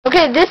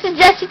Okay, this is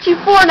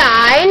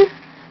Jesy24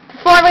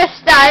 performing a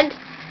stunt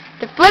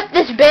to flip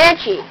this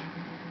banshee.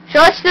 Show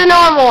us the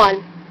normal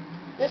one.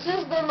 This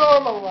is the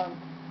normal one.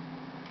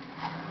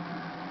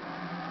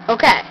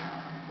 Okay.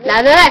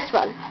 Now the next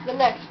one. The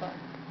next one.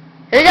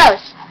 Here it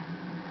goes.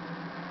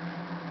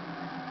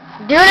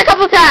 Do it a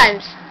couple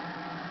times.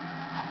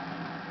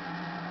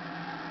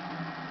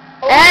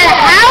 Okay. And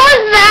how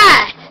was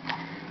that?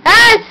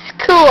 That's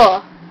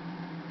cool.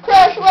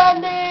 Crash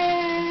landing!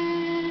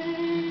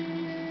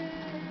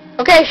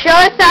 Okay, show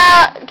us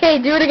how.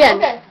 Okay, do it again.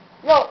 Okay.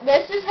 No,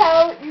 this is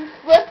how you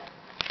flip.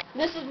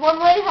 This is one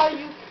way how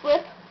you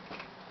flip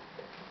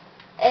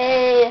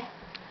a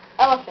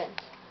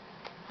elephant.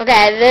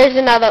 Okay, here's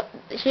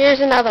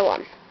another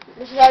one.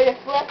 This is how you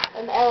flip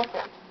an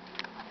elephant.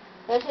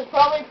 This is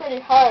probably pretty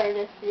hard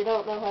if you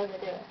don't know how to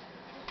do it.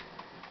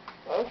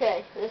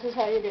 Okay, this is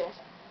how you do it.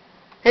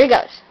 Here he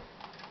goes.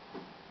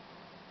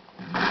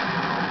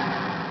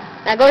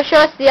 Now go show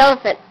us the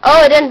elephant.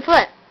 Oh, it didn't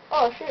flip.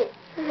 Oh, shoot.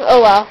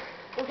 Oh well.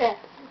 Okay,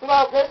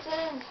 well, this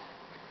is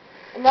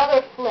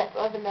another flip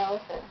of an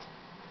elephant.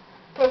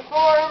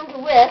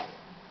 Performed with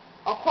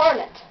a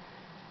hornet.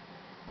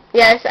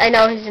 Yes, I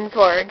know he's in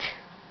forage.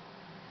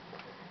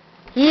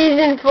 He's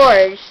in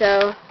forage,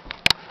 so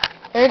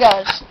here it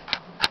goes.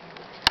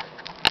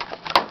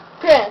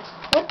 Grant,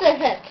 what the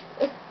heck?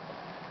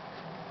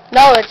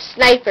 No, it's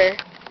Sniper.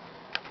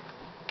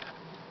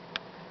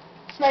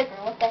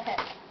 Sniper, what the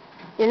heck?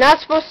 You're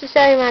not supposed to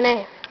say my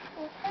name.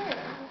 Okay,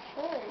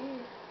 sorry.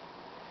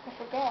 I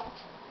forgot.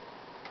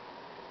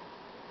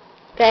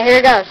 Okay, here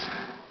it goes.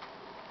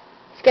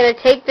 He's gonna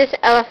take this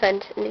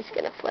elephant and he's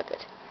gonna flip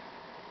it.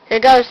 Here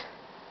it goes.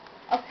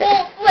 A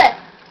full flip.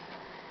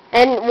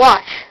 And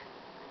watch.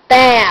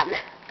 Bam.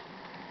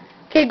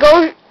 Okay,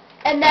 go.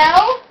 And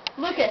now,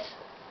 look it.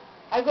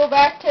 I go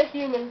back to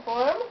human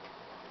form,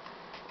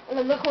 and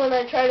then look when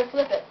I try to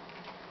flip it.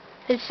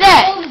 It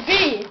says. Hold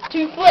V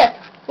to flip.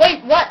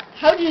 Wait, what?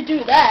 How do you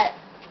do that?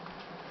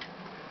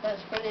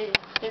 That's pretty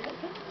stupid.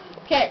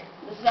 Okay,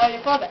 this is how you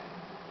flip it.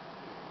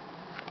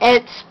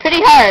 It's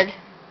pretty hard.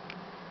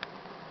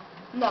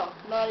 No,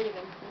 not even.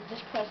 You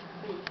just press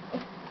V.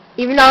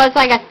 Even though it's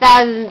like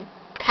 1,000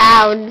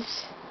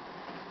 pounds.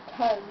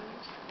 Tons.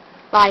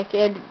 Like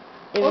it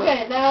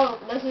Okay, now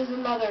this is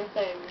another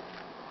thing.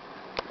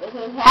 This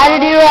is how to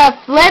do a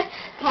flip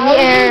in how the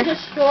air to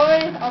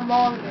destroy a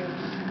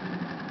mongoose.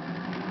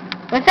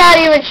 without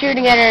even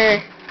shooting at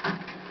her.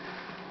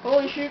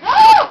 Holy shoot!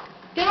 Ah!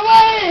 Get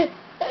away!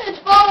 It's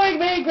following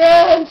me,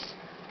 Grant!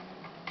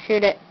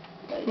 Shoot it.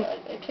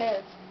 I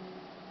can't.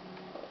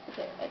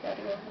 Okay, I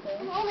gotta go over there.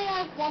 There's only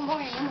like one more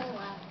ammo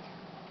left.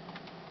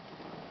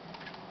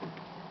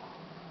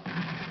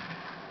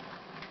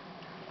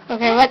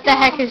 Okay, what the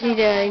heck is he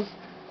doing?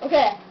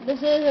 Okay, this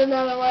is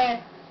another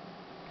way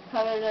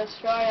how to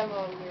destroy a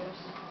mongoose.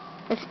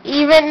 It's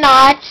even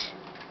not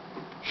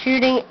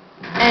shooting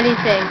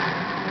anything.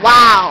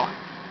 Wow.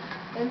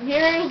 And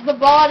here's the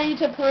body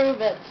to prove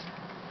it.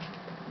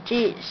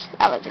 Jeez,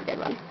 that was a good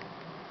one.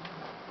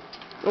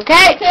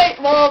 Okay. Okay,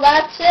 well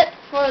that's it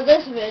for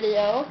this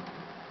video.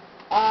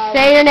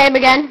 Say your name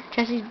again.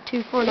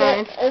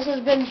 Jesy24. This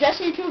has been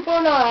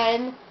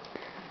Jesy24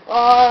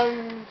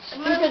 on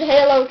stupid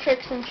Halo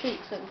tricks and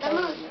cheats and The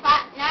moose,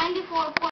 94.